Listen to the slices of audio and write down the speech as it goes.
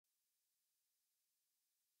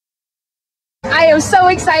I am so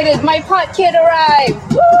excited. My pot kit arrived.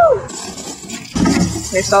 Woo!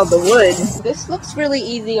 There's all the wood. This looks really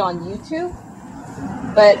easy on YouTube,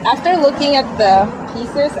 but after looking at the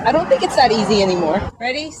pieces, I don't think it's that easy anymore.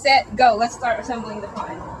 Ready, set, go. Let's start assembling the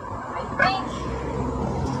pond. I think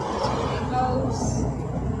it goes.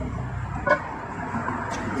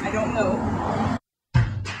 I don't know.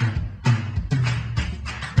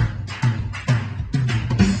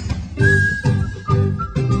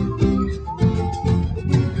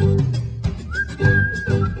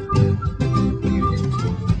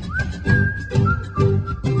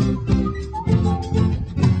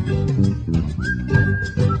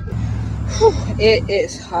 It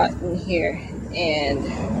is hot in here and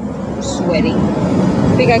I'm sweating.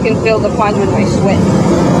 I think I can fill the pond with my sweat.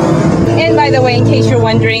 And by the way, in case you're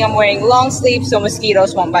wondering, I'm wearing long sleeves so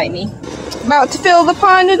mosquitoes won't bite me. About to fill the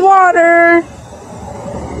pond with water.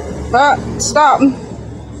 Stop.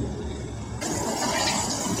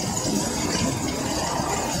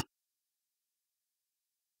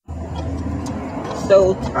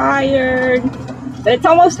 So tired, but it's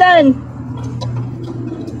almost done.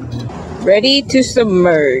 Ready to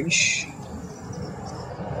submerge.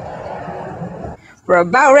 We're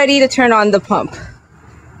about ready to turn on the pump.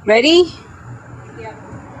 Ready? Yeah.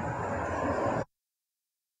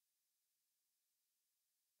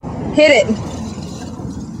 Hit it.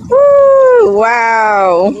 Woo!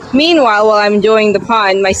 Wow. Meanwhile, while I'm enjoying the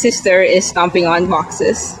pond, my sister is stomping on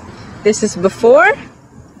boxes. This is before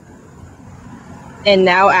and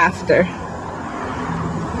now after.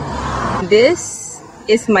 This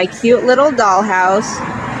is my cute little dollhouse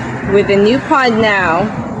with a new pond now.